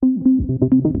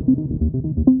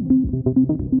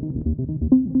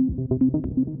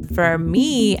for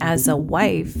me as a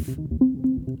wife,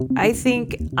 I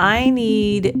think I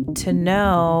need to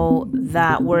know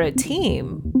that we're a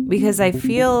team, because I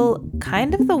feel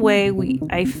kind of the way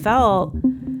I felt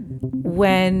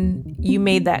when you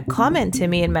made that comment to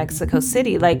me in Mexico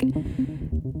City. Like,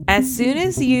 as soon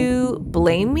as you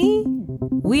blame me,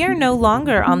 we are no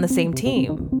longer on the same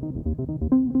team.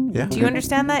 Yeah. Do you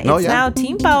understand that? No, it's now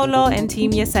Team Paulo and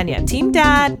Team Yesenia. Team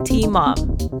Dad, Team Mom.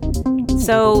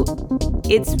 So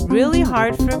it's really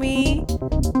hard for me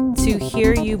to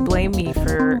hear you blame me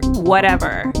for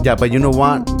whatever. Yeah, but you know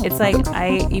what? It's like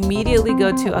I immediately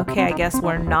go to, okay, I guess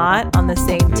we're not on the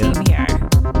same team here.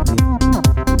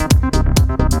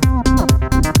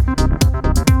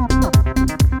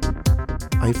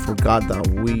 I forgot that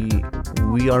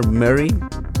we are married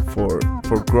for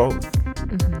growth.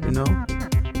 You know,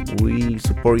 we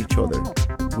support each other,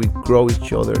 we grow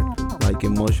each other, like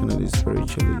emotionally,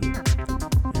 spiritually,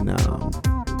 and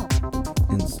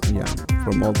yeah,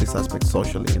 from all these aspects,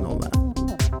 socially and all that.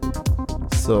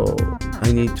 So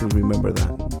I need to remember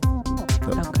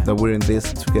that we're in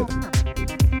this together.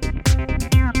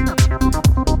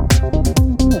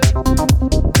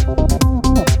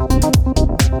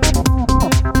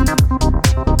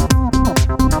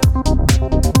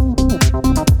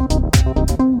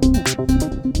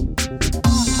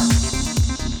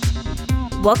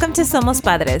 Welcome to Somos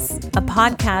Padres, a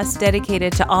podcast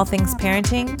dedicated to all things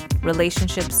parenting,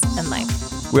 relationships, and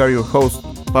life. We are your hosts,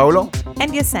 Paulo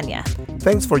and Yesenia.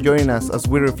 Thanks for joining us as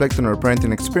we reflect on our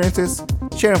parenting experiences,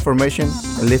 share information,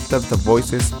 and lift up the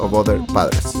voices of other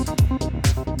padres.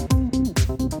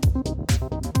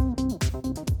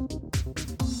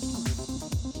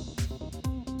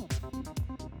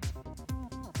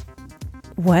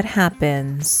 What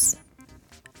happens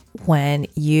when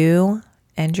you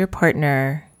and your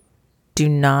partner do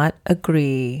not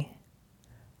agree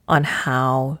on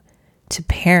how to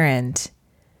parent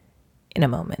in a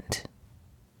moment?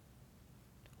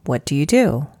 What do you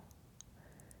do?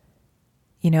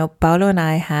 You know, Paulo and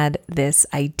I had this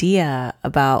idea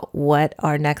about what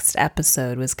our next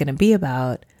episode was going to be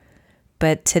about,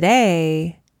 but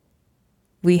today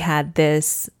we had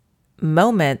this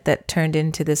moment that turned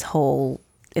into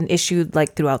an issue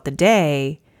like throughout the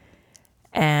day.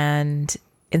 And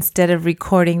instead of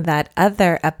recording that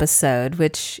other episode,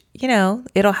 which, you know,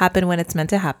 it'll happen when it's meant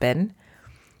to happen,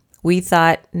 we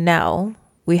thought, no,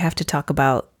 we have to talk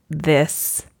about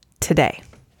this today.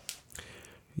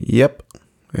 Yep.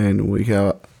 And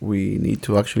we need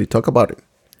to actually talk about it.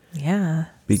 Yeah.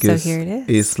 Because so here it is.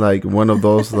 It's like one of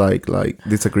those like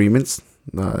disagreements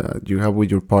you have with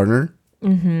your partner.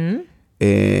 Mm-hmm.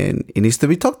 And it needs to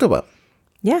be talked about.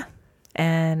 Yeah.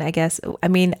 And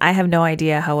I have no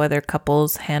idea how other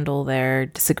couples handle their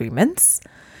disagreements,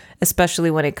 especially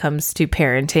when it comes to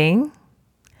parenting.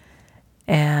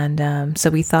 And so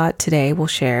we thought today we'll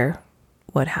share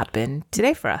what happened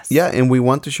today for us. Yeah, and we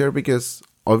want to share because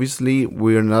obviously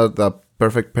we are not the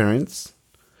perfect parents.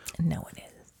 No one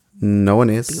is. No one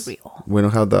is. Be real. We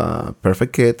don't have the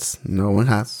perfect kids. No one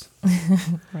has.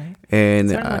 Right.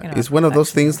 And it's one of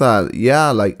those things that,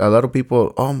 like a lot of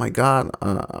people, oh my God,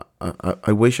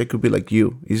 I wish I could be like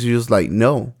you. It's just like,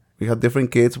 no, we have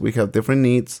different kids, we have different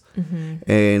needs,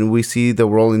 and we see the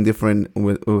world in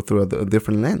through a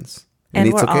different lens. And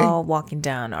it's we're okay. all walking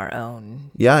down our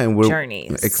own and we're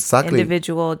journeys. Exactly.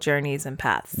 Individual journeys and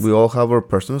paths. We all have our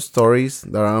personal stories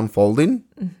that are unfolding.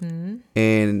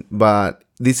 But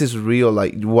this is real,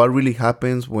 like what really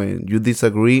happens when you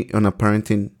disagree on a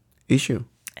parenting issue.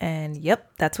 And yep,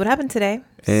 that's what happened today.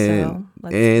 And so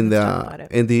let's talk about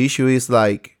it. And the issue is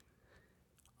like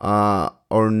our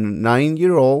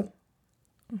 9-year-old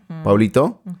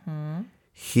Paulito,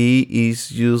 he is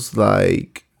just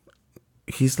like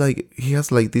he has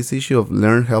like this issue of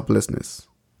learned helplessness.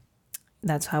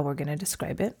 That's how we're gonna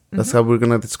describe it. That's how we're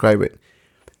gonna describe it.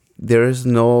 I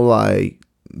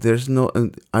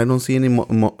don't see any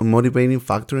motivating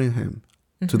factor in him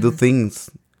to do things,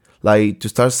 like to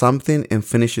start something and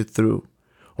finish it through,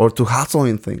 or to hustle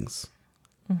in things.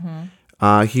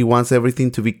 He wants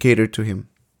everything to be catered to him.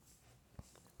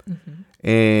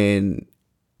 And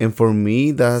for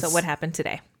me, that's... So what happened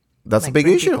today? That's a big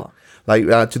issue. People.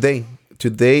 Like today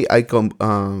I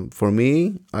for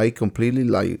me, I completely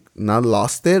like not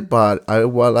lost it, but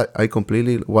I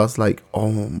completely was like,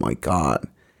 oh my God.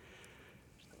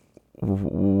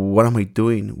 What am I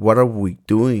doing? What are we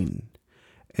doing?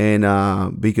 And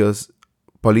because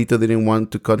Paulito didn't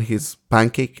want to cut his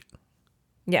pancake.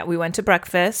 Yeah, we went to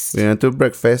breakfast. And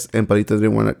Paulito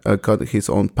didn't want to cut his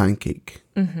own pancake.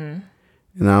 And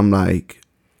I'm like,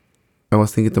 I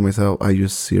was thinking to myself, are you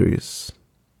serious?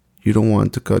 You don't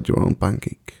want to cut your own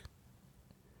pancake?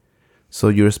 So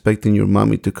you're expecting your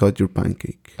mommy to cut your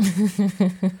pancake.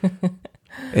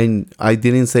 And I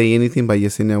didn't say anything, but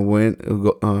Yesenia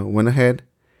went ahead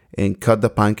and cut the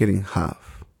pancake in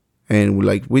half. And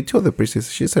like with 2 other pieces,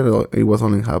 she said it was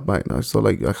only half, but I saw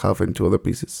like a half and 2 other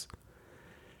pieces.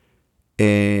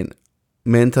 And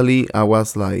mentally, I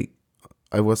was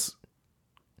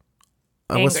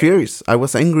furious. I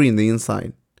was angry in the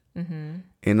inside. Mm-hmm.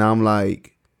 And I'm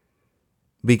like,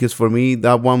 because for me,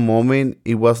 that one moment,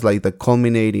 it was like the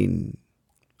culminating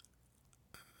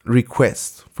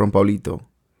request from Paulito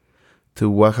to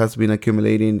what has been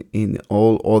accumulating in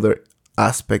all other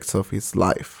aspects of his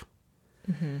life.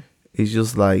 Mm-hmm. It's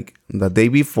just like the day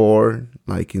before,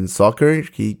 like in soccer,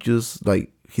 he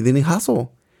didn't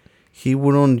hustle. He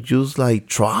wouldn't just like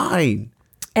try.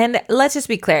 And let's just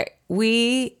be clear.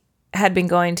 We had been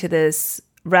going to this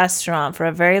restaurant for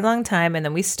a very long time, and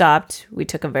then we stopped. We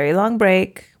took a very long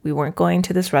break. We weren't going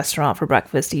to this restaurant for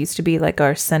breakfast. It used to be like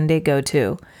our Sunday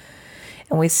go-to.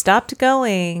 And we stopped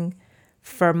going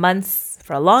for months,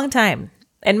 for a long time.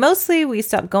 And mostly we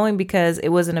stopped going because it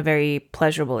wasn't a very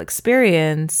pleasurable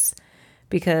experience.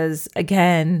 Because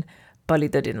again,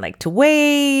 Paulito didn't like to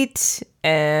wait.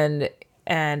 And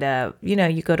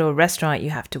you go to a restaurant, you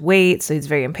have to wait. So he's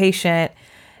very impatient.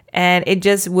 And it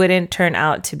just wouldn't turn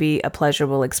out to be a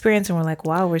pleasurable experience. And we're like,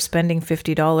 wow, we're spending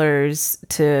 $50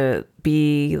 to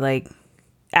be like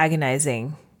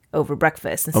agonizing over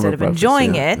breakfast instead of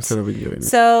enjoying it.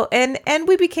 So, and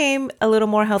we became a little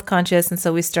more health conscious. And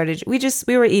so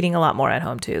we were eating a lot more at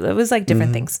home too. It was like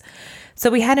different things. So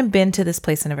we hadn't been to this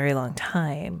place in a very long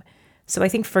time. So I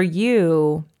think for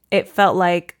you, it felt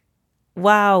like,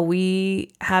 wow,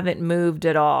 we haven't moved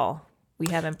at all. We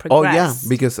haven't progressed. Oh yeah,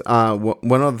 because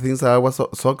one of the things that I was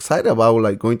so excited about,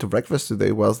 like going to breakfast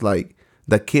today, was like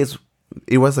the kids.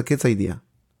 It was a kid's idea.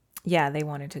 Yeah, they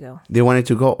wanted to go. They wanted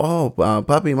to go. Oh,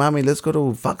 papi, mommy, let's go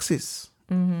to Fox's.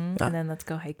 Mm-hmm. Yeah. And then let's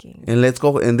go hiking. And let's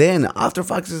go. And then after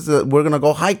Fox's, we're gonna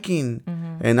go hiking.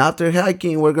 Mm-hmm. And after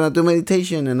hiking, we're gonna do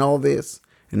meditation and all this.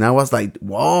 And I was like,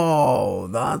 "Whoa,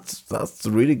 that's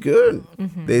really good."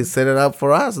 Mm-hmm. They set it up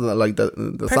for us, like the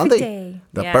perfect Sunday, day.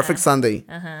 the perfect Sunday.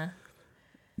 Uh-huh.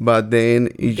 But then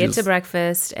you get to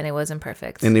breakfast and it wasn't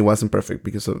perfect. And it wasn't perfect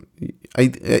because I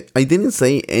didn't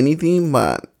say anything,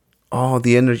 but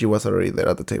the energy was already there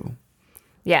at the table.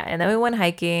 Yeah, and then we went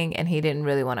hiking, and he didn't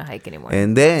really want to hike anymore.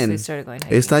 And then so we started going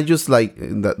hiking. It's not just like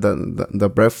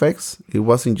the breakfast. It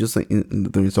wasn't just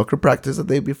doing soccer practice the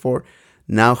day before.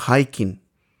 Now hiking.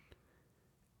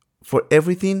 For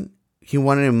everything, he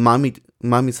wanted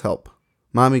mommy's help.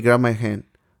 Mommy, grab my hand.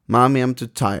 Mommy, I'm too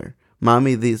tired.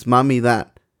 Mommy, this. Mommy, that.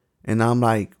 And I'm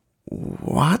like,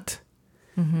 what?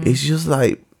 Mm-hmm. It's just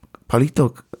like,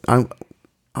 Paulito, I'm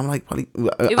like,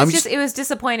 Paulito. It was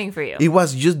disappointing for you. It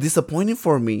was just disappointing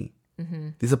for me. Mm-hmm.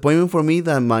 Disappointing for me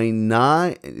that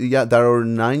our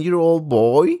 9-year-old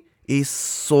boy is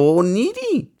so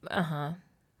needy. Uh-huh.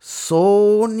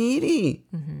 So needy.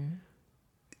 Mm-hmm.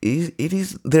 It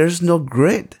is, there's no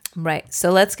grit. Right.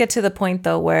 So let's get to the point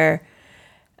though where,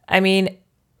 I mean,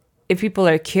 if people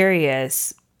are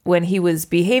curious, when he was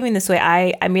behaving this way,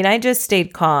 I just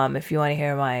stayed calm, if you want to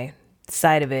hear my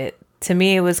side of it. To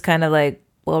me, it was kind of like,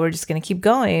 well, we're just going to keep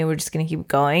going. We're just going to keep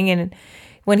going. And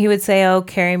when he would say, oh,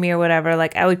 carry me or whatever,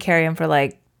 like I would carry him for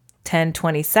like 10,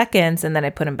 20 seconds and then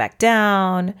I'd put him back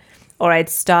down. Or I'd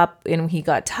stop and he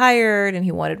got tired and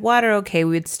he wanted water. Okay,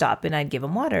 we would stop and I'd give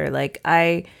him water. Like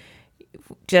I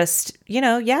just,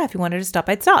 if he wanted to stop,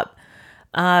 I'd stop.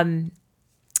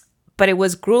 But it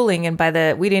was grueling, and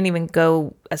we didn't even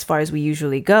go as far as we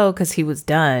usually go because he was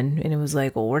done, and it was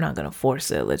like, well, we're not gonna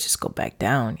force it. Let's just go back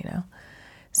down,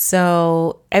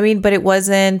 So I mean, but it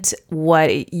wasn't what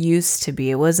it used to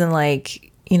be. It wasn't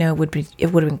like it would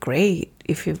have been great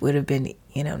if it would have been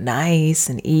nice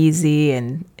and easy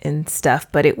and stuff,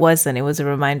 but it wasn't. It was a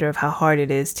reminder of how hard it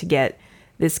is to get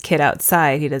this kid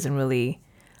outside. He doesn't really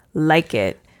like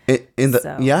it. In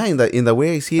the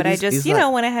way I see it, but I just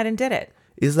went ahead and did it.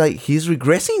 It's like he's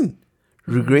regressing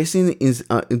is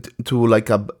to like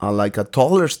a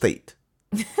toddler state.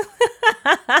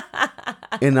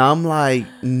 And I'm like,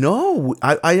 no,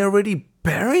 I already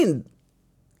parent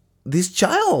this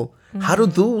child how to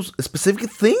do specific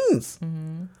things.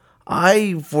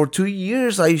 Mm-hmm. For 2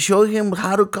 years, I showed him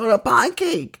how to cut a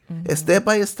pancake step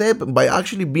by step by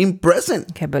actually being present.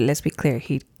 Okay, but let's be clear.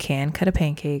 He can cut a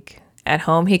pancake. At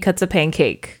home, he cuts a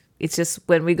pancake. It's just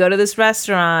when we go to this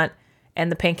restaurant and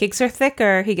the pancakes are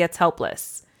thicker, he gets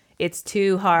helpless. It's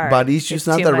too hard. But it's just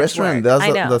not the restaurant. Work.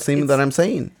 That's the same that I'm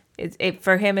saying.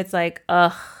 For him, it's like,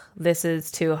 ugh, this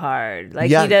is too hard. Like,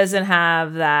 he doesn't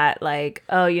have that, like,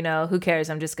 oh, who cares?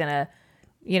 I'm just going to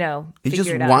It's just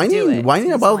figure it out and do it. whining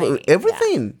He's about whining.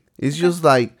 everything. Yeah. It's just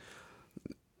like,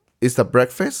 it's the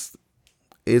breakfast,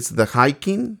 it's the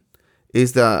hiking,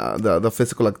 it's the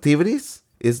physical activities,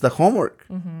 it's the homework.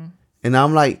 And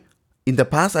I'm like, in the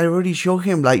past, I already showed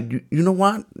him, like, you know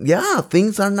what? Yeah,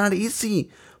 things are not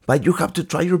easy, but you have to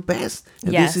try your best.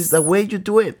 And Yes. this is the way you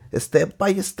do it, step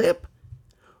by step,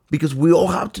 because we all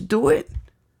have to do it.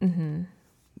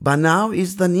 But now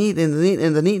it's the need and the need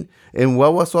and the need. And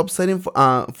what was so upsetting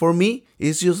for me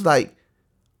is just like,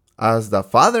 as the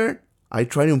father, I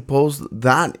try to impose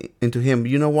that into him.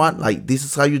 You know what? Like, this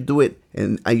is how you do it.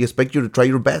 And I expect you to try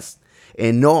your best.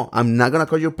 And no, I'm not going to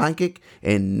cut your pancake.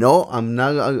 And no, I'm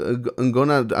not going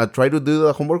to try to do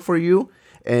the homework for you.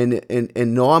 And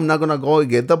no, I'm not going to go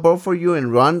get the ball for you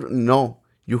and run. No,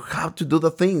 you have to do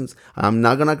the things. I'm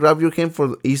not going to grab your hand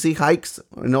for easy hikes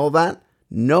and all that.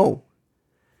 No.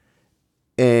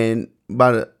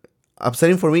 But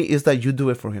upsetting for me is that you do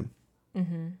it for him.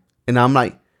 And I'm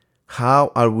like,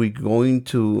 how are we going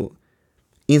to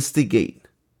instigate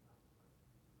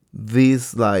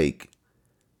this like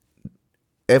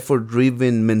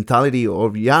effort-driven mentality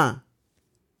of in our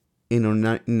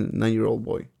 9-year-old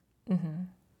boy?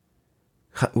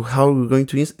 How are we going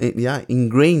to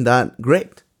ingrain that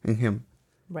grit in him?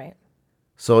 Right.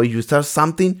 So if you start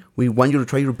something, we want you to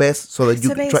try your best so that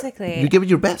you basically, you give it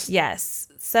your best. Yes.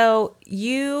 So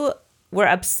you were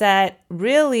upset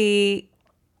really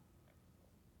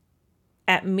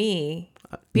at me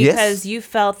because you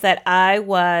felt that I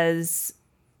was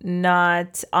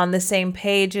not on the same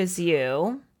page as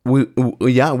you. We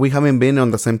haven't been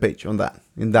on the same page on that.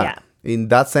 In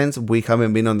that sense, we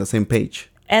haven't been on the same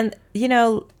page. And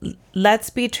let's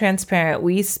be transparent.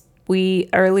 We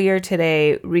earlier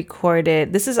today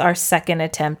recorded. This is our second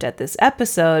attempt at this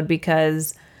episode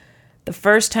because the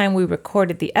first time we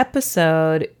recorded the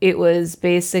episode, it was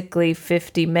basically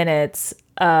 50 minutes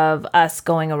of us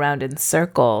going around in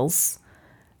circles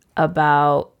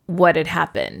about what had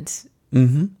happened.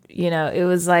 It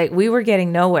was like we were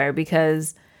getting nowhere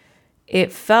because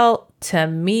it felt to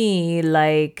me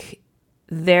like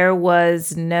there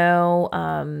was no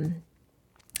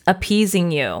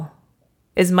appeasing you.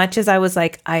 As much as I was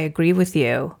like, I agree with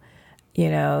you,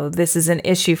 this is an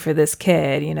issue for this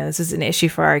kid, this is an issue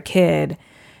for our kid.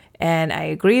 And I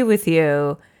agree with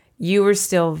you. You were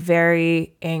still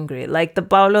very angry. Like the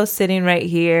Paulo sitting right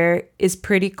here is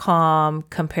pretty calm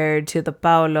compared to the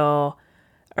Paulo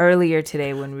earlier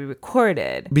today when we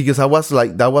recorded. Because I was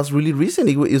like, that was really recent.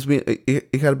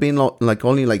 It had been like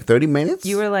only like 30 minutes.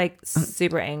 You were like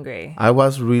super angry. I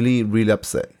was really, really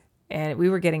upset. And we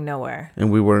were getting nowhere.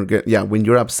 And we weren't when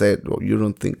you're upset, you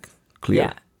don't think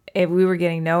clear. Yeah. We were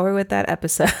getting nowhere with that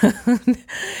episode.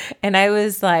 And I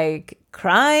was like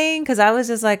crying because I was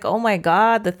just like, oh my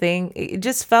God, it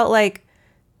just felt like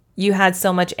you had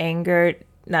so much anger,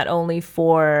 not only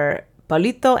for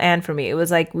Paulito and for me. It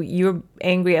was like you were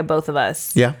angry at both of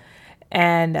us. Yeah.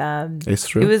 And it's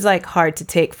true. It was like hard to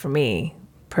take for me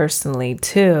personally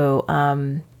too.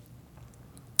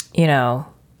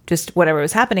 Just whatever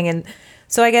was happening. And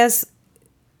so I guess,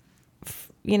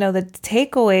 the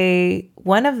takeaway,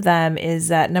 one of them is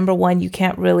that number one, you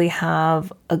can't really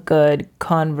have a good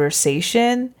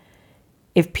conversation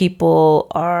if people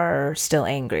are still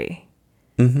angry.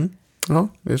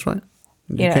 Oh, that's right.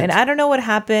 And I don't know what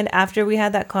happened after we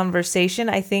had that conversation.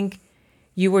 I think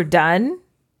you were done.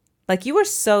 Like you were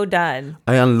so done.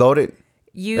 I unloaded.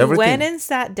 You everything. Went and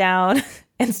sat down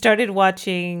and started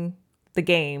watching the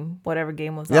game, whatever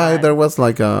game was on. Yeah, there was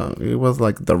it was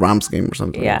like the Rams game or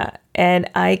something. Yeah. And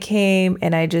I came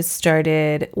and I just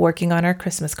started working on our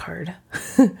Christmas card.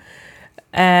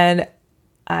 And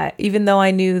even though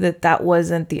I knew that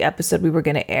wasn't the episode we were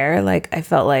going to air, like I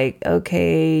felt like,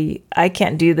 okay, I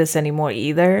can't do this anymore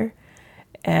either.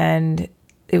 And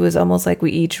it was almost like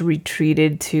we each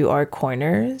retreated to our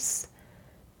corners.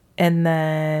 And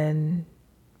then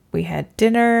we had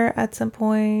dinner at some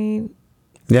point.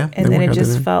 Yeah. And then it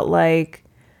just felt like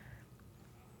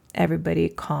everybody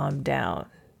calmed down.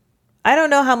 I don't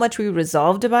know how much we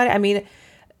resolved about it. I mean,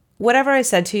 whatever I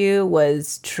said to you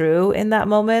was true in that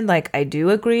moment. Like, I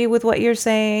do agree with what you're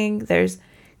saying.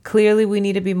 Clearly we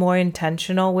need to be more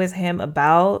intentional with him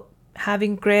about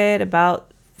having grit,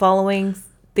 about following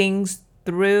things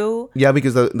through. Yeah,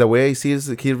 because the way I see it is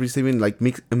he's receiving like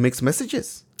mixed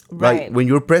messages. Right. Like when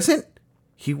you're present,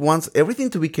 he wants everything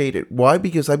to be catered. Why?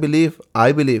 Because I believe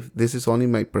this is only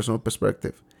my personal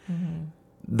perspective,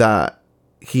 that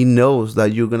he knows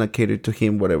that you're gonna cater to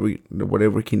him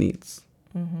whatever he needs.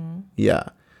 Yeah.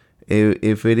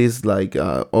 If it is like,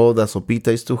 the sopita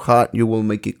is too hot, you will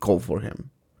make it cold for him.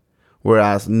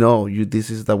 Whereas, no, this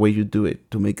is the way you do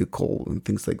it to make it cold and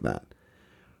things like that.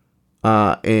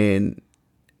 And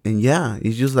yeah,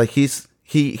 it's just like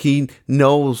he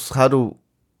knows how to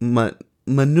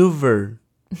maneuver.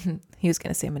 He was going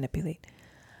to say manipulate.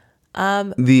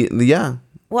 Yeah.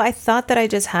 Well, I thought that I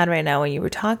just had right now when you were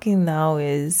talking, though,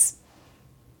 is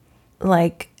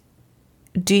like,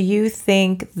 do you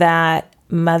think that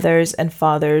mothers and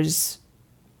fathers,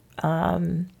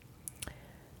 or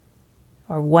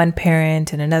one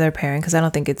parent and another parent, because I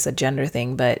don't think it's a gender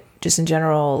thing, but just in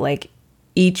general, like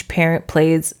each parent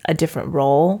plays a different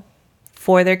role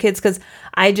for their kids? Because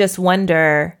I just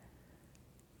wonder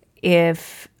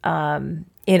if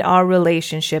in our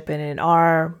relationship and in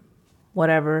our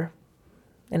whatever,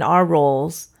 in our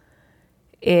roles,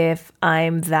 if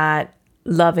I'm that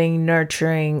loving,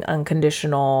 nurturing,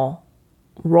 unconditional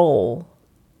role.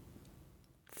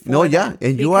 No, yeah,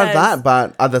 and you are that,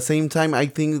 but at the same time, I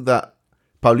think that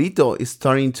Paulito is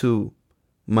starting to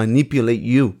manipulate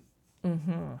you.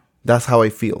 Mm-hmm. That's how I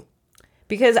feel.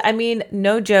 Because, I mean,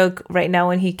 no joke, right now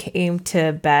when he came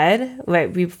to bed,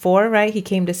 right before, right, he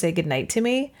came to say goodnight to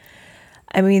me.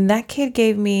 I mean, that kid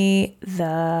gave me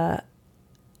the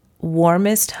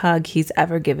warmest hug he's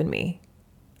ever given me.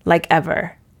 Like,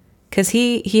 ever. Because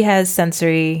he has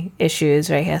sensory issues,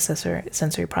 right? He has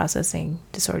sensory processing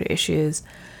disorder issues.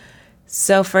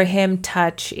 So for him,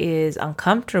 touch is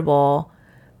uncomfortable.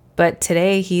 But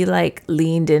today he like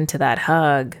leaned into that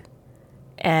hug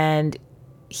and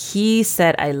he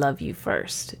said, I love you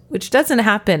first, which doesn't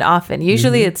happen often.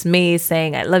 Usually it's me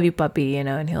saying, I love you, puppy, you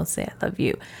know, and he'll say, I love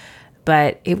you.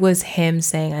 But it was him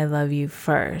saying, I love you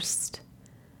first.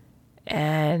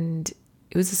 And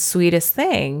it was the sweetest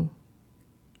thing,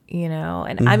 you know?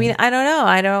 And I mean, I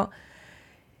don't know.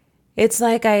 It's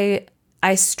like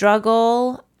I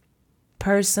struggle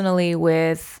personally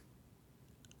with,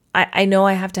 I know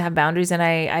I have to have boundaries, and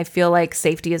I feel like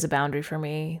safety is a boundary for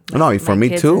me. Like no, for me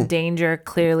kids too. In danger,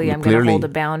 clearly, I'm going to hold a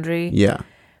boundary. Yeah.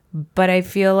 But I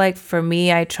feel like for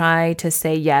me, I try to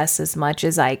say yes as much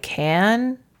as I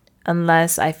can,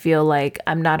 unless I feel like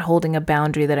I'm not holding a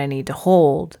boundary that I need to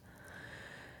hold.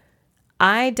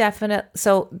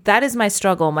 So that is my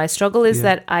struggle. My struggle is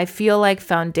that I feel like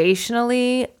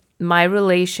foundationally, my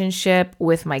relationship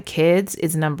with my kids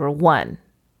is number one.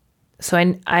 So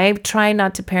I try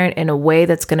not to parent in a way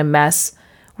that's going to mess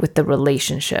with the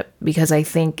relationship because I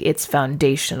think it's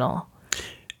foundational.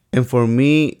 And for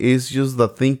me, it's just the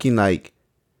thinking like,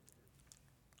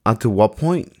 to what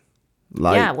point?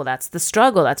 Like, yeah, well, that's the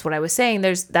struggle. That's what I was saying.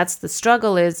 That's the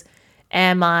struggle is,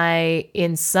 am I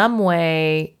in some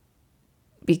way,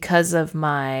 because of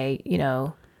my, you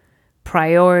know,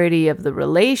 priority of the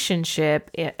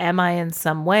relationship, am I in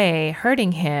some way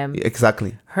hurting him?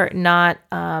 Exactly. Not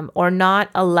allowing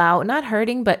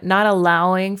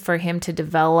for him to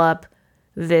develop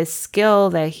this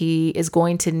skill that he is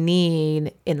going to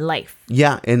need in life.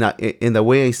 Yeah, and the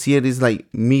way I see it is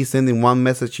like me sending one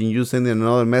message and you sending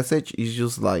another message is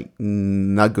just like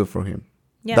not good for him.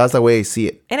 Yeah. That's the way I see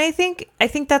it. And I think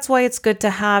that's why it's good to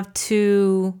have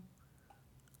two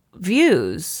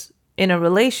views in a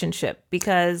relationship,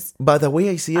 because but the way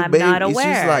I see it, babe, it's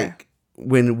just like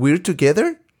when we're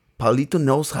together, Paulito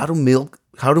knows how to milk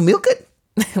it.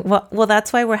 well,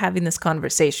 that's why we're having this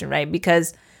conversation, right?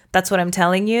 Because that's what I'm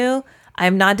telling you.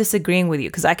 I'm not disagreeing with you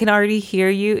because I can already hear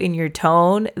you in your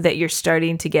tone that you're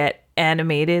starting to get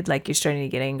animated, like you're starting to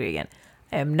get angry again.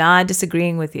 I am not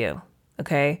disagreeing with you,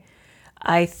 okay?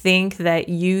 I think that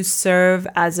you serve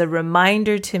as a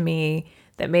reminder to me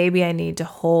that maybe I need to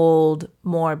hold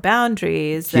more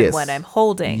boundaries than what I'm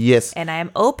holding. Yes. And I am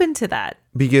open to that.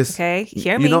 Because, okay,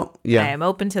 hear me. I am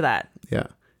open to that. Yeah.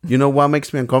 You know what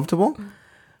makes me uncomfortable?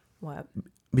 What?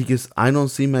 Because I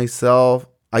see myself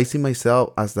as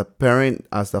the parent,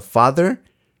 as the father,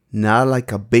 not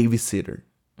like a babysitter.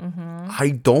 Mm-hmm.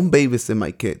 I don't babysit my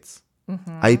kids.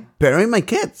 Mm-hmm. I parent my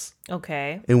kids.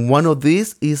 Okay. And one of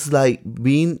these is like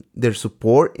being their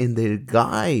support and their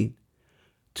guide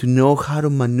to know how to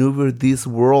maneuver this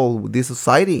world, this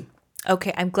society.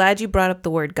 Okay, I'm glad you brought up the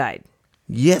word guide.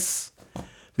 Yes.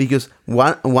 Because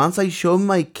once I show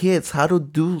my kids how to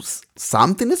do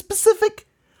something specific,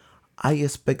 I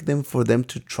expect for them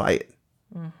to try it.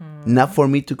 Mm-hmm. Not for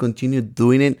me to continue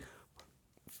doing it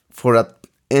for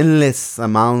endless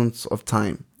amounts of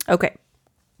time. Okay.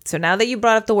 So now that you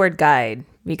brought up the word guide,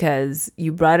 because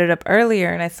you brought it up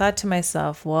earlier, and I thought to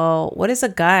myself, well, what is a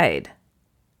guide?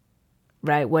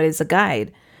 Right? What is a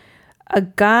guide? A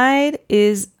guide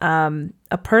is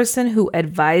a person who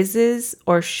advises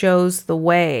or shows the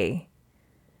way,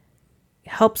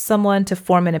 helps someone to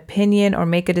form an opinion or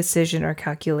make a decision or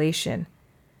calculation.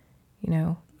 You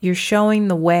know, You're showing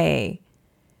the way,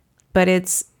 but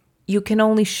you can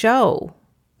only show.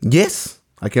 Yes,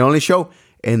 I can only show.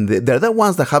 And they're the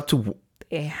ones that have to.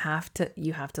 You have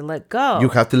to let go. You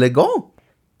have to let go.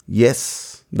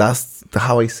 Yes, that's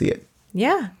how I see it.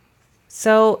 Yeah.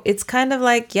 So it's kind of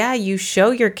like, yeah, you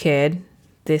show your kid,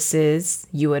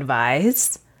 you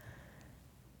advise.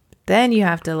 Then you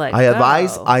have to let go. I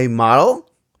advise, I model,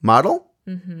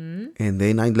 and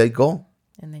then I let go.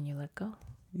 And then you let go.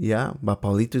 Yeah, but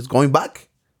Paulito is going back.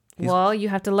 Well, you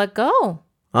have to let go.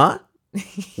 Huh?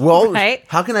 Well, right?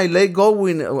 How can I let go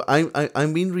when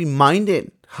I'm being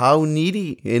reminded how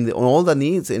needy and all the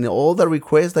needs and all the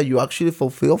requests that you actually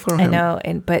fulfill for him? I know,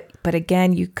 but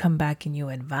again, you come back and you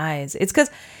advise. It's because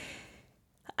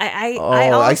I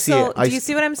also I see it. do you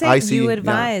see what I'm saying? I see, you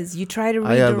advise. You try to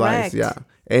redirect. I advise, yeah.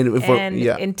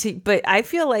 But I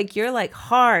feel like you're like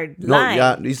hard No, line.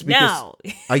 yeah, it's because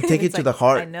I take it to the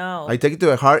heart. I know. I take it to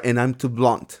the heart, and I'm too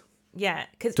blunt. Yeah,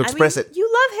 because to express it. You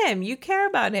love him. You care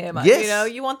about him. Yes. You know,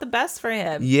 you want the best for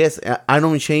him. Yes, I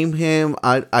don't shame him.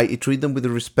 I treat them with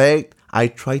respect. I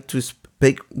try to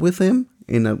speak with him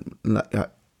in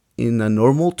a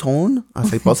normal tone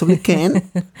as I possibly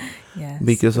can. Yes,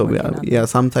 because of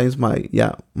sometimes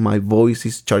my voice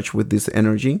is charged with this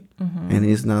energy, and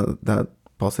it's not that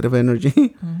positive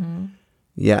energy.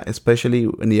 Yeah, especially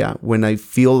when I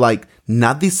feel like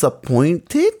not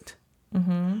disappointed,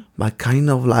 but kind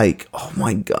of like, oh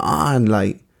my God,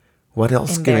 like what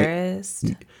else embarrassed.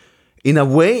 In a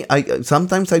way,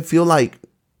 sometimes I feel like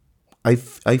I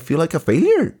feel like a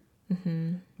failure,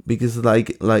 because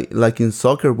like in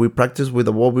soccer we practice with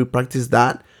the ball, we practice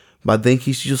that, but then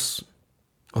he's just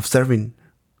observing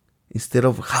instead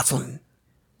of hustling,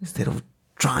 instead of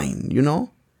trying, you know.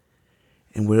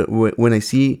 And when I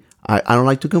see, I don't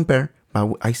like to compare,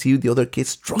 but I see the other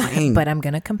kids trying. But I'm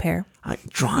gonna compare.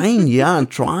 Trying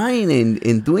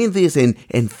and doing this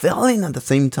and failing at the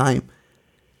same time.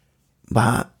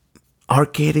 But our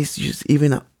kid is just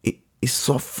is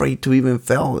so afraid to even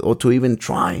fail or to even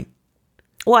try.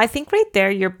 Well, I think right there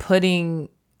you're putting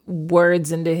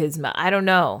words into his mouth. I don't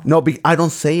know. No, I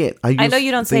don't say it. I know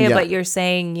you don't say it, but you're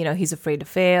saying, he's afraid to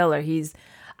fail, or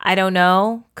I don't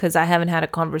know, because I haven't had a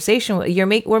conversation with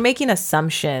we're making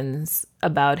assumptions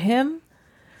about him.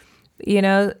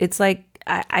 It's like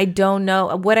I don't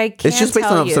know what I can. It's just based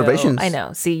on observations. I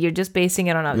know. See, you're just basing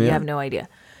it on. You have no idea.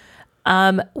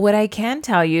 What I can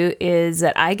tell you is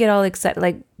that I get all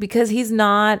excited, because he's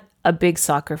not a big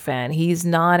soccer fan. He's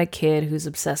not a kid who's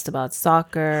obsessed about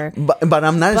soccer. But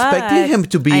I'm not expecting him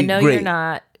to be. I know great. You're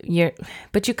not.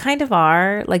 But you kind of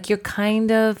are. You're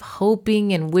kind of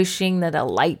hoping and wishing that a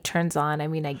light turns on. I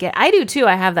mean, I do too.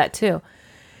 I have that too.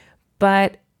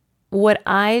 But what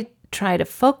I try to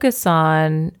focus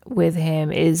on with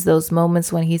him is those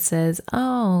moments when he says,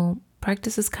 "Oh,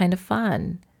 practice is kind of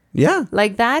fun." Yeah.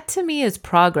 That to me is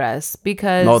progress,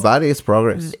 because... No, that is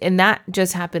progress. And that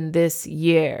just happened this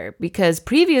year, because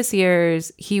previous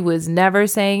years, he was never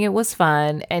saying it was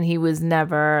fun, and he was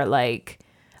never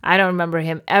I don't remember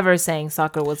him ever saying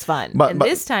soccer was fun. But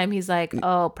this time he's like,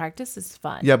 oh, practice is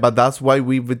fun. Yeah, but that's why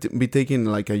we would be taking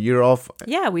a year off.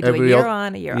 Yeah, we do a year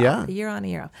on, a year off, a year on, a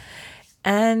year off.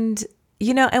 And,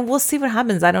 and we'll see what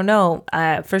happens. I don't know.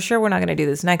 For sure, we're not going to do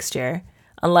this next year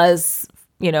unless...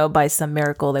 by some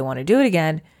miracle they want to do it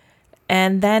again.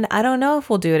 And then I don't know if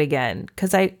we'll do it again,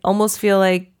 because I almost feel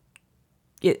like,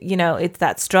 it's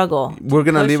that struggle. We're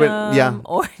going to leave it. Yeah.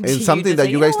 And something that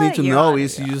you guys need to know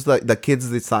is just the kids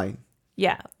decide.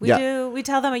 Yeah. We do. We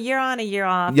tell them a year on, a year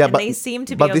off. Yeah, and they seem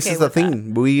to be But this is the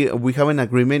thing. We have an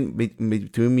agreement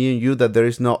between me and you that there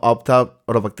is no opt-out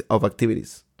of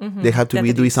activities. They have to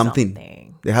be doing something.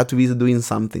 They have to be doing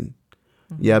something.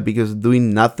 Yeah, because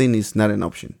doing nothing is not an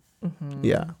option.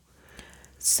 Yeah.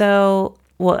 So,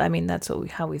 well, I mean, that's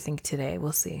how we think today.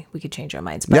 We'll see. We could change our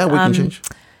minds. But, we can change.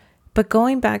 But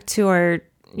going back to our,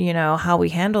 how we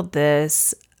handled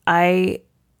this, I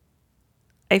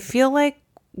feel like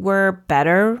we're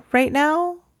better right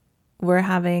now. We're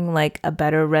having a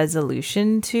better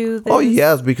resolution to this. Oh,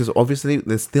 yes, because obviously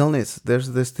the stillness.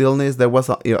 There's the stillness. There was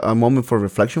a moment for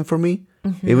reflection for me.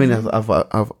 Even as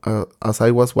I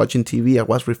was watching TV, I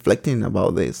was reflecting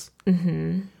about this.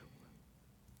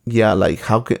 Yeah,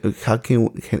 how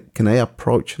can I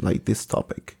approach this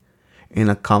topic in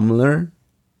a calmer,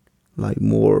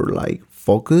 more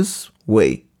focused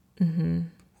way?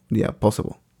 Yeah,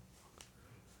 possible.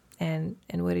 And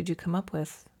what did you come up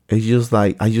with? It's just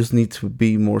I just need to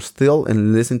be more still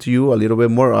and listen to you a little bit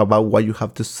more about what you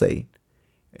have to say,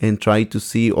 and try to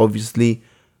see obviously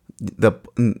the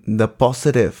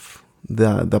positive,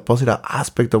 the positive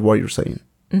aspect of what you're saying.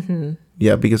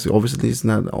 Yeah, because obviously it's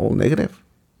not all negative.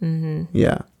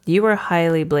 Yeah. You were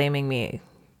highly blaming me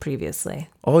previously.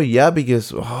 Oh yeah,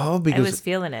 because I was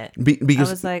feeling it. because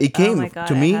I was like, it came oh my God,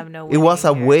 to I me. have no It was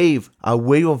a winning here.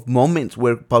 wave of moments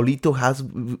where Paulito has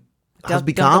Don't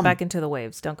become. go back into the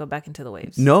waves. Don't go back into the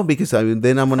waves. No, because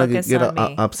then I'm gonna Focus get on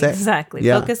me. upset. Exactly.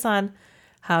 Yeah. Focus on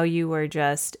how you were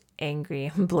just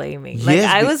angry and blaming. Yes, Like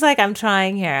I was like, I'm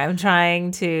trying here. I'm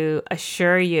trying to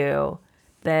assure you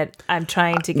that I'm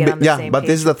trying to get on the same but page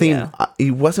this is the with thing. you.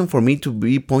 It wasn't for me to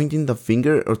be pointing the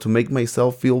finger or to make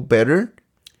myself feel better.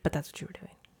 But that's what you were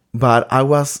doing. But I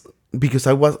was because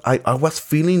I was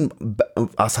feeling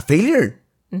as a failure.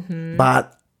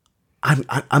 But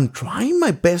I'm trying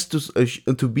my best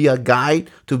to be a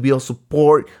guide, to be a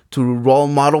support, to role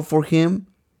model for him.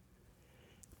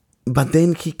 But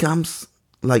then he comes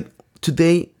like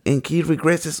today and he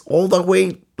regresses all the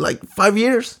way like 5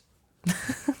 years.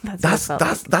 That's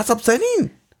upsetting.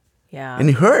 Yeah. And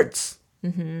it hurts.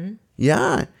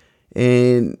 Yeah.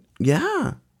 And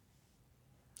yeah.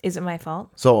 Is it my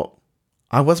fault? So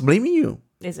I was blaming you.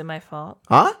 Is it my fault?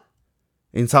 Huh?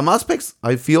 In some aspects,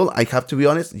 I feel I have to be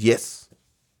honest. Yes.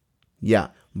 Yeah.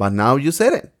 But now you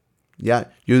said it. Yeah.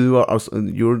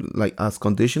 You're like as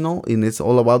conditional and it's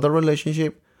all about the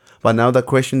relationship. But now the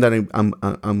question that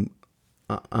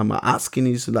I'm asking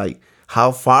is like,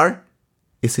 how far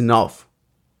is enough?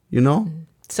 You know?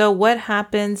 So what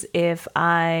happens if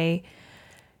I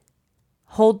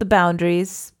hold the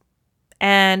boundaries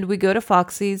and we go to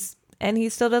Foxy's and he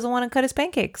still doesn't want to cut his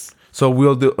pancakes? So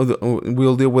we'll deal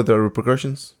with the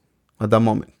repercussions at that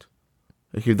moment.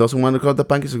 If he doesn't want to cut the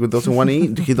pancakes, if he doesn't want to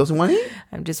eat, he doesn't want to eat.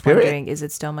 I'm just wondering, is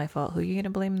it still my fault? Who are you going to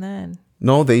blame then?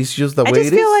 No, it's just the way it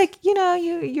is. I just feel like,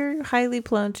 you're highly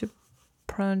prone to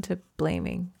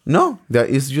blaming. No, that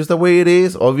is just the way it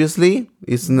is. Obviously,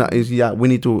 it's not. We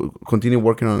need to continue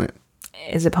working on it.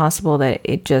 Is it possible that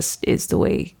it just is the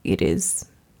way it is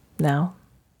now?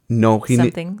 No, As a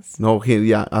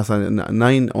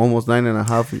almost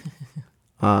 9.5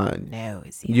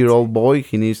 year old boy,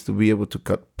 he needs to be able to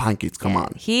cut pancakes. Come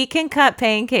on, he can cut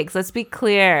pancakes. Let's be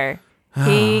clear.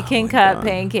 He can cut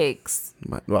pancakes.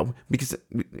 Well, because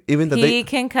even he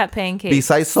can cut pancakes.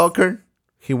 Besides soccer,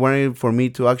 he wanted for me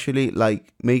to actually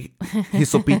like make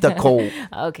his sopita cold.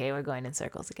 Okay, we're going in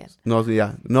circles again. No,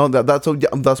 that's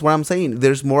what I'm saying.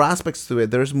 There's more aspects to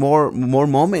it. There's more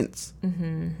moments.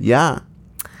 Yeah.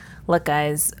 Look,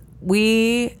 guys,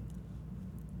 we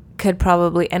could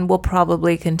probably and will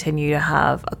probably continue to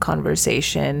have a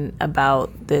conversation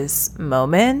about this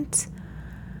moment.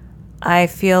 I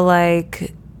feel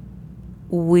like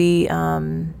we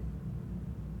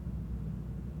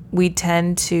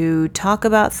tend to talk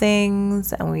about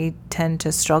things and we tend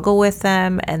to struggle with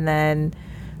them, and then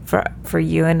for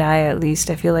you and I, at least,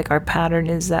 I feel like our pattern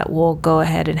is that we'll go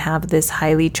ahead and have this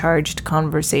highly charged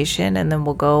conversation and then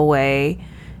we'll go away.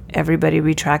 Everybody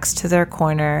retracts to their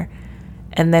corner,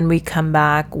 and then we come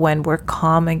back when we're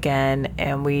calm again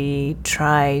and we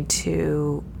try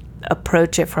to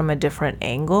approach it from a different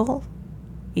angle,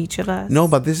 each of us. No,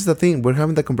 but this is the thing. We're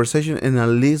having the conversation, and at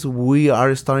least we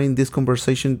are starting this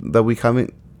conversation that we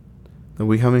haven't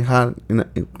had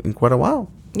in quite a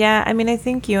while. Yeah, I mean, I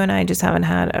think you and I just haven't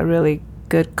had a really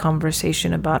good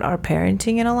conversation about our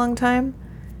parenting in a long time,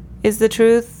 is the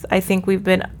truth. I think we've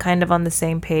been kind of on the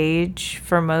same page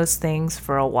for most things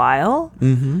for a while.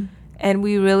 Mm-hmm. And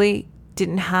we really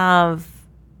didn't have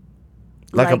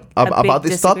about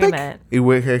this topic.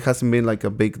 It hasn't been like a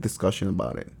big discussion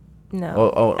about it. No.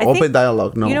 Or open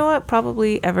dialogue. No. You know what?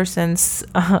 Probably ever since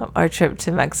our trip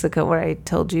to Mexico, where I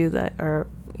told you that,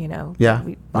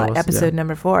 episode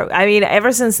number 4. I mean,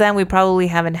 ever since then, we probably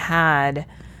haven't had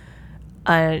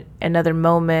another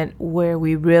moment where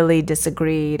we really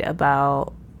disagreed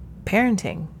about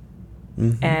parenting.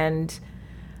 Mm-hmm. And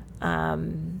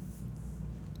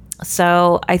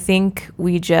so I think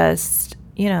we just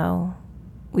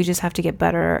have to get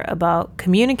better about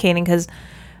communicating, because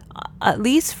at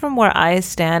least from where I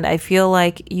stand, I feel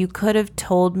like you could have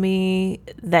told me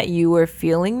that you were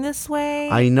feeling this way.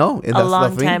 I know. A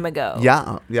long time ago.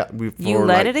 Yeah. You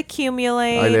let it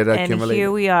accumulate. I let it accumulate. And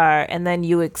here we are. And then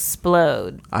you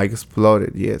explode. I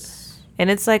exploded, yes. And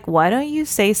it's like, why don't you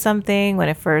say something when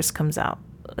it first comes out?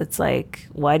 It's like,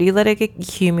 why do you let it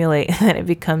accumulate and then it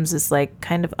becomes this like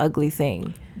kind of ugly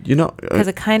thing? Because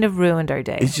it kind of ruined our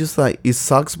day. It's just like, it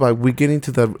sucks, but we get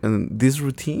into this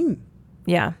routine.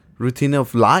 Yeah. Routine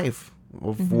of life,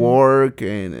 of work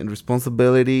and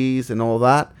responsibilities and all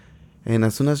that. And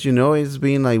as soon as you know, it's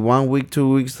been like 1 week, 2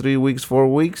 weeks, 3 weeks, 4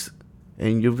 weeks,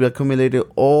 and you've accumulated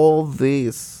all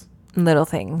these little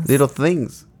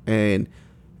things. And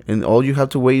all you have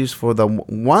to wait is for the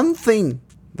one thing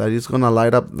that is going to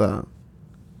light up the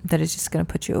That is just going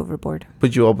to put you overboard.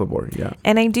 Put you overboard, yeah.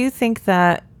 And I do think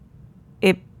that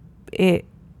it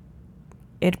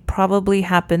probably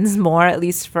happens more, at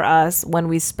least for us, when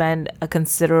we spend a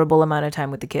considerable amount of time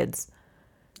with the kids.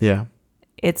 Yeah.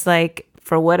 It's like,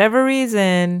 for whatever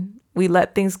reason, we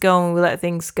let things go and we let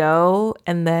things go.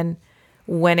 And then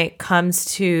when it comes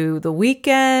to the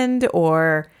weekend,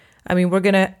 or, I mean, we're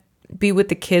going to be with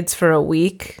the kids for a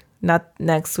week, not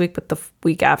next week, but the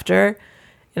week after.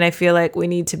 And I feel like we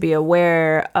need to be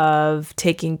aware of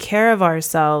taking care of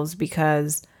ourselves,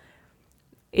 because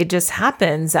it just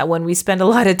happens that when we spend a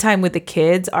lot of time with the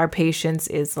kids, our patience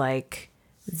is like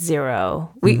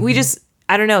zero. We just,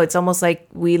 I don't know, it's almost like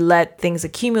we let things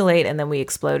accumulate and then we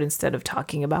explode instead of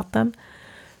talking about them.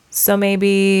 So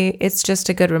maybe it's just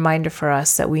a good reminder for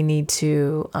us that we need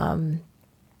to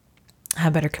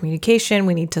have better communication.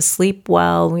 We need to sleep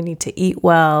well. We need to eat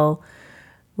well.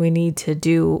 We need to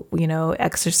do,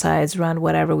 exercise, run,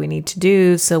 whatever we need to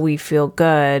do so we feel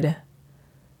good,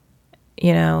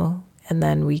 and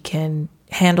then we can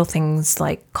handle things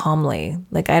like calmly.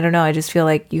 Like, I don't know. I just feel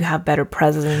like you have better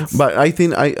presence. But I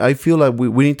think I feel like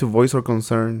we need to voice our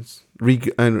concerns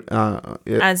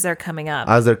as they're coming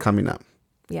up.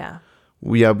 Yeah.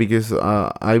 Yeah, because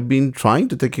I've been trying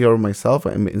to take care of myself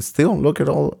and still look at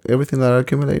everything that I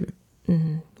accumulated.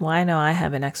 Mm-hmm. Well, I know I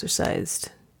haven't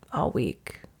exercised all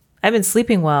week. I've been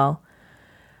sleeping well,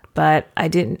 but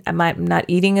I'm not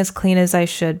eating as clean as I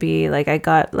should be. Like, I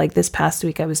got, like, this past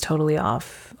week, I was totally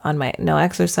off on my no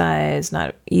exercise,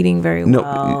 not eating very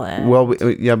well.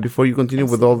 Yeah, before you continue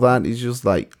with all that, it's just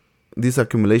like this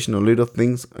accumulation of little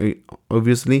things,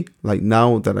 obviously, like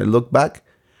now that I look back,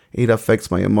 it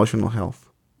affects my emotional health.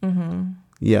 Mm-hmm.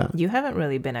 Yeah. You haven't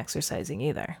really been exercising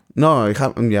either. No, I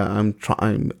haven't. Yeah, I'm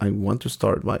trying. I want to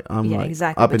start, but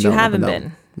exactly. But you haven't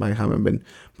been. I haven't been.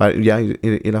 But yeah,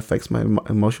 it affects my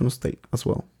emotional state as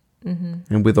well.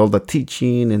 Mm-hmm. And with all the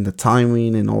teaching and the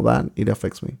timing and all that, it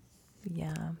affects me.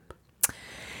 Yeah.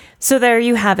 So there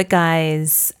you have it,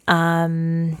 guys.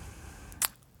 That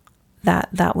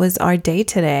was our day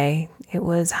today. It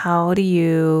was how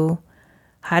do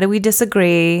we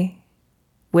disagree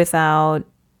without,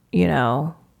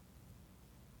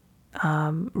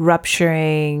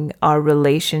 rupturing our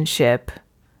relationship.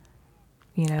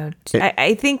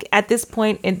 I think at this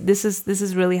point, this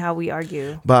is really how we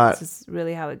argue. But this is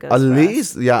really how it goes. At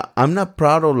least, yeah, I'm not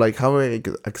proud of like how I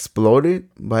exploded,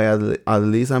 but at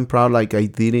least I'm proud like I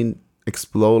didn't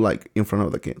explode like in front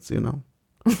of the kids,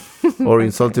 or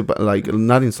insulted, by, like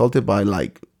not insulted by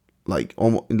like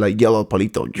almost like yellow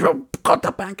Paulito. You got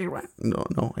the pancake right?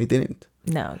 No, I didn't.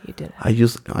 No, you didn't. I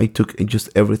took just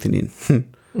everything in.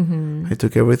 Mm-hmm. I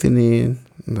took everything in,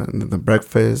 the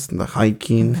breakfast, the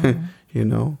hiking, mm-hmm.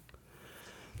 The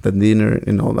dinner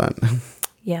and all that.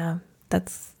 Yeah,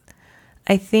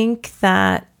 I think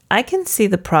that I can see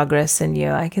the progress in you.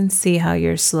 I can see how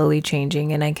you're slowly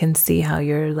changing, and I can see how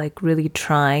you're like really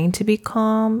trying to be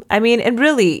calm. I mean, and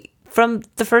really from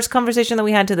the first conversation that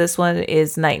we had to this one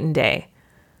is night and day.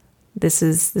 This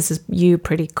is you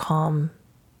pretty calm.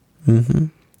 Mm-hmm.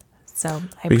 So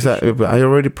I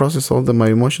already processed all my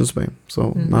emotions, babe. So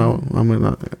mm-hmm. Now I'm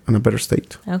in a better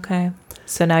state. Okay.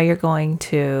 So now you're going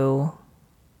to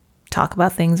talk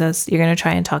about things I'm going to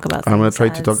try and talk about things. I'm going to try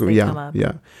to talk.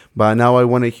 Yeah. But now I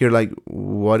want to hear like,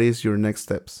 what is your next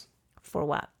steps? For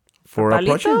what? For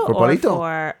approaching? For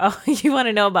Paulito? You want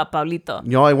to know about Paulito?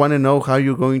 No, I want to know how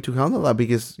you're going to handle that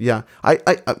because, yeah, I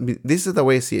this is the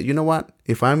way I see it. You know what?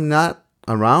 If I'm not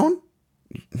around,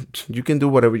 you can do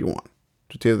whatever you want,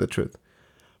 to tell you the truth.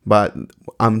 But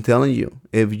I'm telling you,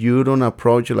 if you don't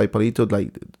approach it like Paulito,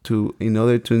 like in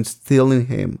order to instill in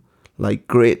him like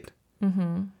grit,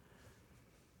 mm-hmm.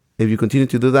 If you continue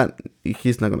to do that,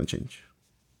 he's not going to change.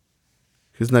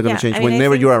 He's not going to change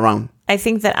whenever you're around. I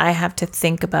think that I have to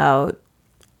think about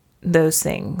those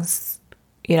things.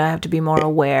 I have to be more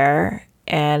aware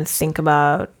and think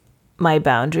about my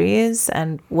boundaries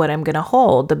and what I'm going to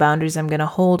hold, the boundaries I'm going to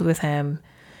hold with him.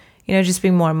 Just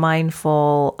being more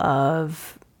mindful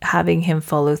of having him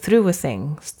follow through with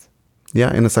things.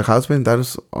 Yeah, and as a husband,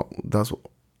 that's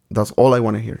all I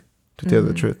want to hear, to tell you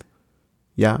the truth.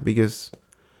 Yeah, because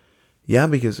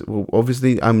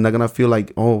obviously I'm not gonna feel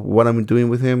like what I'm doing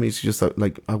with him is just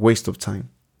like a waste of time.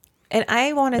 And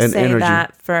I want to say energy.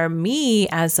 That for me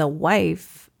as a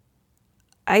wife,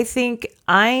 I think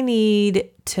I need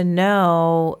to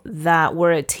know that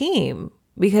we're a team,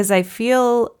 because I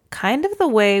feel kind of the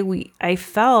way I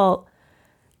felt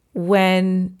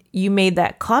when you made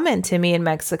that comment to me in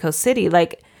Mexico City.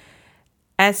 Like,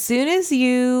 as soon as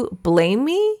you blame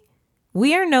me,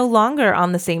 we are no longer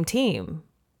on the same team.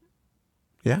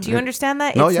 Yeah. Do you understand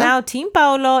that? No, It's yeah. now Team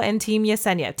Paolo and Team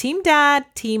Yesenia. Team Dad,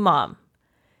 Team Mom.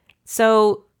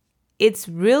 So it's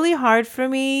really hard for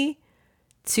me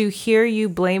to hear you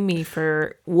blame me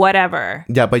for whatever.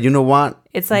 Yeah, but you know what?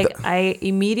 It's like I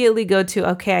immediately go to,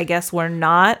 okay, I guess we're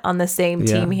not on the same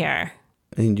Yeah. team here.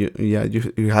 And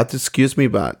you have to excuse me,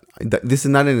 but this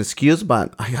is not an excuse,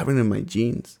 but I have it in my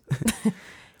genes.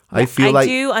 I feel I like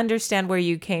do understand where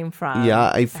you came from.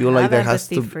 I feel like have there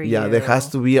has empathy to for there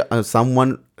has you. to be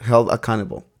someone held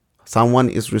accountable. Someone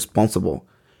is responsible,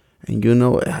 and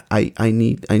I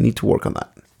need to work on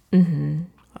that. Mm-hmm.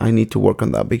 I need to work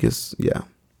on that because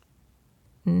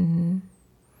Mm-hmm.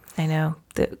 I know,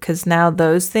 because now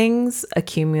those things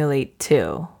accumulate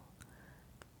too,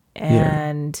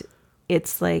 and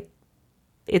it's like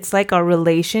our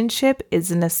relationship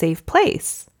isn't a safe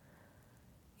place.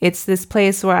 It's this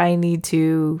place where I need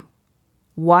to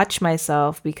watch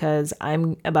myself because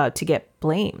I'm about to get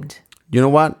blamed. you know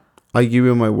what? I give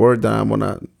you my word that I'm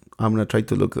gonna try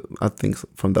to look at things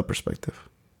from that perspective.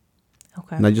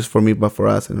 Okay. Not just for me, but for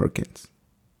us and our kids.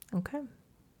 Okay.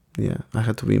 Yeah, I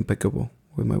had to be impeccable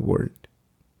with my word.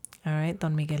 All right,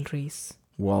 Don Miguel Ruiz.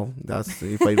 Well, that's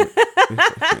if I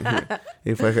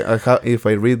if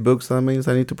I read books, that means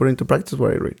I need to put into practice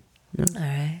what I read.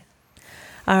 Yeah.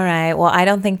 All right. Well, I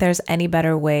don't think there's any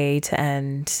better way to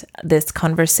end this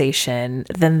conversation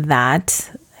than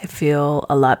that. I feel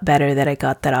a lot better that I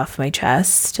got that off my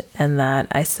chest and that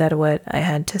I said what I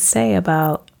had to say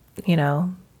about,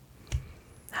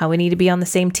 how we need to be on the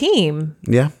same team.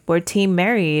 Yeah. We're team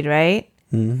married, right?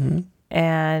 Mm-hmm.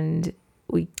 And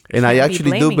we and I can't be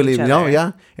actually do blaming believe each no, other.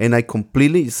 yeah, and I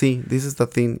completely see this is the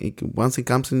thing. Once it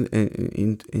comes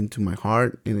into my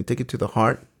heart, and I take it to the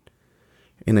heart,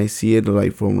 and I see it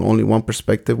like from only one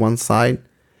perspective, one side.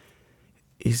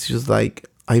 It's just like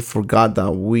I forgot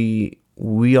that we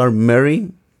are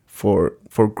married for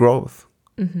growth.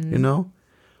 Mm-hmm.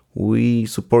 We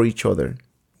support each other,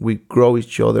 we grow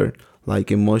each other,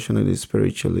 like emotionally,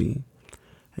 spiritually,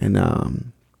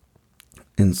 and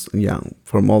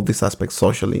from all these aspects,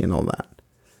 socially and all that.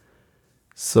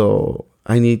 So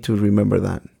I need to remember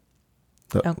that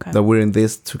that we're in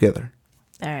this together.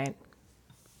 All right.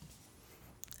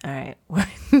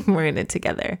 We're in it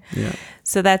together. Yeah.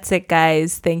 So that's it,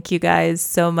 guys. Thank you guys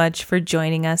so much for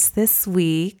joining us this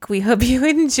week. We hope you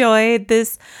enjoyed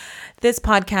this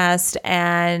podcast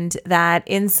and that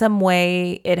in some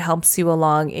way it helps you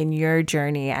along in your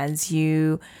journey as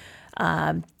you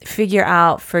figure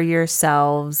out for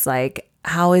yourselves, like,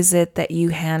 how is it that you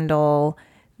handle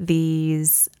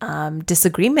these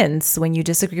disagreements when you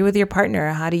disagree with your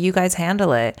partner? How do you guys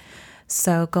handle it?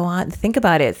 So go on, think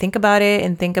about it,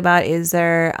 and think about, is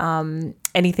there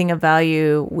anything of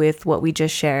value with what we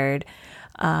just shared?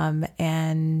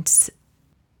 And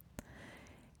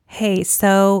hey,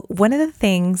 so one of the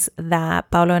things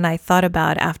that Paulo and I thought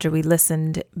about after we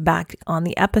listened back on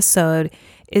the episode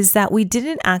is that we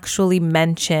didn't actually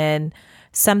mention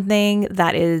something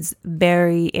that is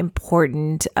very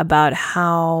important about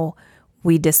how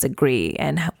we disagree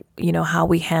and how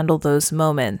we handle those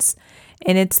moments.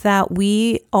 And it's that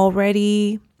we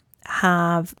already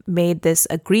have made this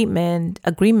agreement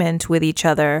with each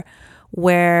other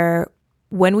where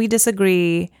when we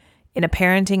disagree in a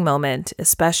parenting moment,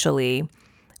 especially,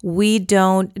 we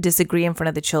don't disagree in front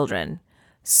of the children.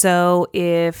 So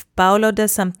if Paulo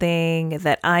does something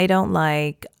that I don't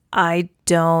like, I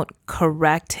don't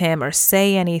correct him or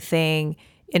say anything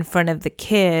in front of the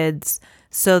kids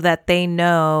so that they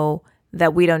know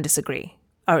that we don't disagree.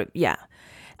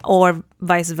 Or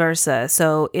vice versa.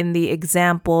 So in the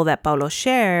example that Paulo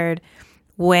shared,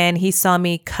 when he saw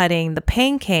me cutting the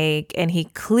pancake and he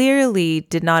clearly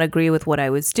did not agree with what I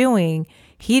was doing,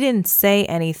 he didn't say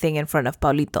anything in front of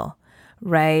Paulito,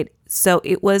 right? So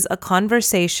it was a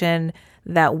conversation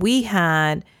that we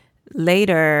had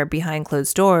later behind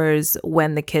closed doors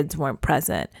when the kids weren't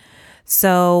present.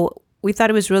 So we thought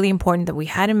it was really important that we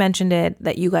hadn't mentioned it,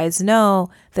 that you guys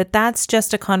know that that's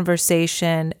just a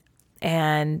conversation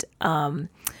and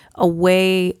a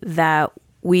way that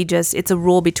it's a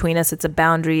rule between us. It's a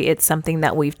boundary. It's something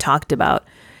that we've talked about.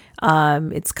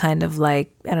 It's kind of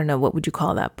like, I don't know, what would you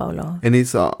call that, Paulo? And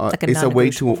it's a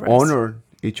way to for us. honor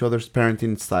each other's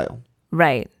parenting style.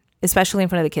 Right. Especially in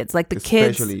front of the kids. Like the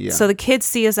kids. Yeah. So the kids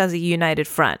see us as a united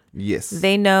front. Yes.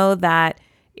 They know that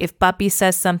if Papi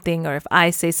says something or if I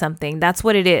say something, that's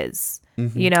what it is.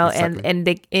 Exactly.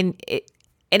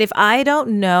 And if I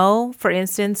don't know, for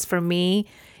instance, for me,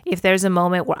 if there's a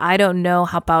moment where I don't know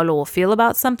how Paulo will feel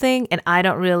about something and I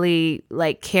don't really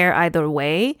care either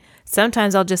way,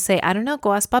 sometimes I'll just say, I don't know,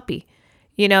 go ask Papi,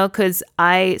 because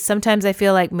sometimes I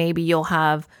feel like maybe you'll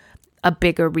have a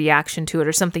bigger reaction to it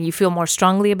or something, you feel more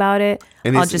strongly about it,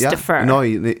 And I'll just defer. No,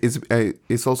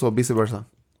 it's also vice versa.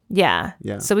 Yeah.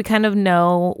 Yeah. So we kind of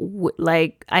know,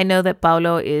 like, I know that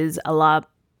Paulo is a lot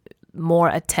more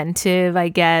attentive, I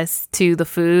guess, to the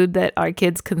food that our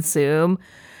kids consume.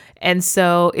 And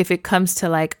so if it comes to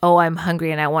like, oh, I'm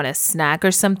hungry and I want a snack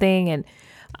or something, and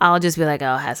I'll just be like, oh,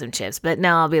 I'll have some chips. But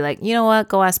now I'll be like, you know what?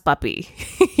 Go ask Puppy,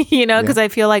 because I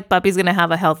feel like Puppy's going to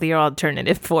have a healthier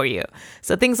alternative for you.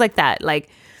 So things like that. Like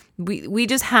we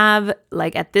just have,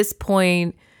 like, at this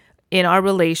point in our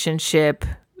relationship,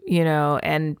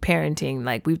 and parenting,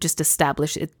 like, we've just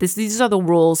established it. These are the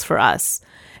rules for us.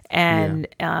 And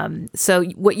so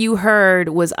what you heard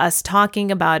was us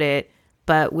talking about it,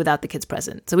 but without the kids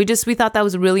present. So we thought that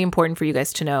was really important for you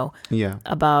guys to know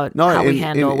about how we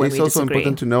handle when we disagree. It's also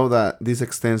important to know that this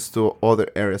extends to other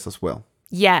areas as well.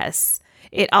 Yes.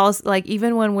 It also, like,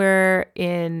 even when we're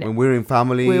in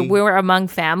family, we're among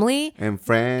family and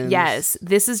friends. Yes,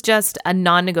 this is just a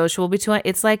non-negotiable between.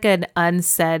 It's like an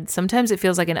unsaid. Sometimes it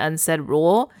feels like an unsaid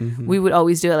rule. Mm-hmm. We would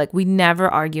always do it. Like, we never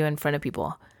argue in front of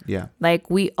people. Yeah. Like,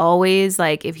 we always,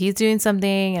 like, if he's doing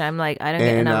something and I'm like, I don't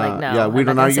get it, and I'm like, no. Yeah, we I'm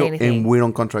don't not argue say anything. and we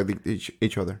don't contradict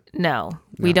each other. No,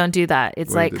 we don't do that.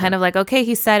 It's like kind of like, okay,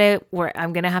 he said it,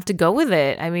 I'm going to have to go with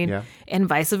it. I mean, and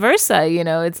vice versa,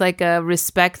 it's like a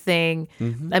respect thing.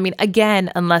 Mm-hmm. I mean,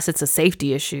 again, unless it's a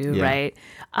safety issue, right?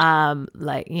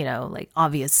 Like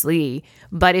obviously,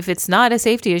 but if it's not a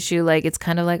safety issue, like, it's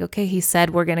kind of like, okay, he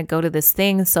said we're going to go to this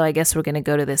thing, so I guess we're going to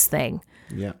go to this thing.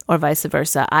 Yeah. Or vice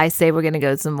versa. I say we're going to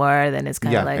go somewhere, then it's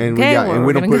kind of like, and okay,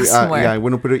 we're going to go somewhere. We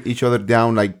don't put each other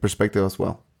down, like, perspective as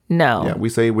well. No. Yeah, we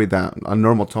say with a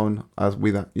normal tone, as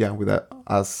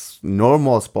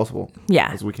normal as possible. Yeah.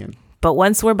 As we can. But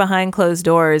once we're behind closed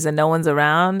doors and no one's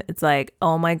around, it's like,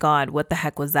 oh my God, what the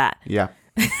heck was that? Yeah.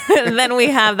 Then we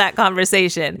have that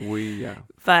conversation.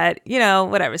 But,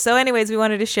 whatever. So anyways, we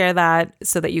wanted to share that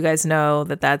so that you guys know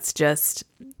that that's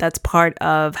part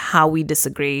of how we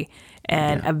disagree,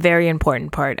 and a very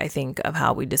important part, I think, of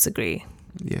how we disagree.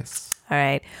 Yes. All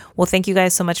right. Well, thank you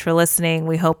guys so much for listening.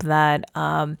 We hope that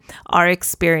our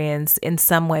experience in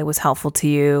some way was helpful to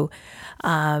you.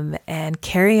 And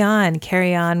carry on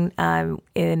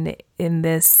in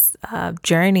this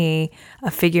journey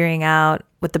of figuring out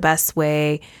what the best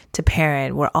way to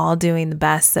parent. We're all doing the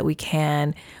best that we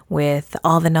can with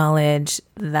all the knowledge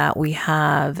that we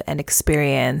have and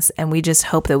experience. And we just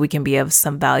hope that we can be of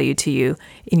some value to you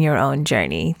in your own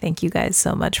journey. Thank you guys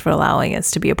so much for allowing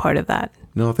us to be a part of that.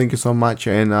 No, thank you so much.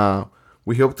 And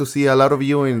we hope to see a lot of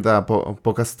you in the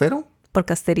Podcastero.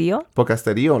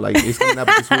 Podcasterio, like, it's coming up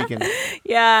this weekend.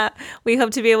 Yeah, we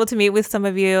hope to be able to meet with some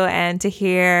of you and to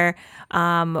hear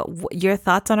your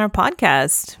thoughts on our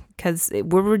podcast, because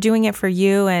we're doing it for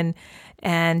you and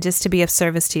just to be of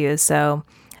service to you. So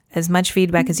as much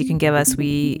feedback as you can give us,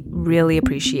 we really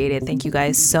appreciate it. Thank you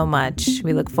guys so much.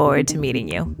 We look forward to meeting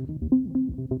you.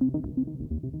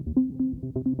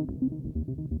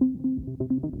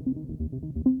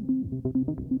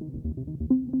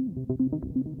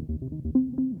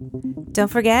 Don't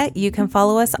forget, you can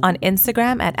follow us on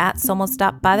Instagram at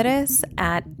 @somos.padres,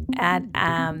 at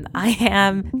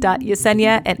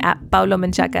iam.yesenia, and at Paulo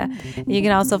Menchaca. You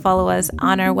can also follow us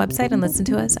on our website and listen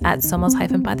to us at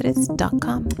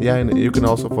somos-padres.com. Yeah, and you can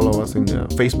also follow us in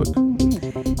Facebook.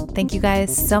 Thank you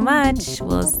guys so much.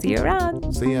 We'll see you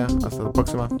around. See ya. Hasta la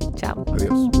próxima. Ciao.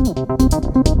 Adiós.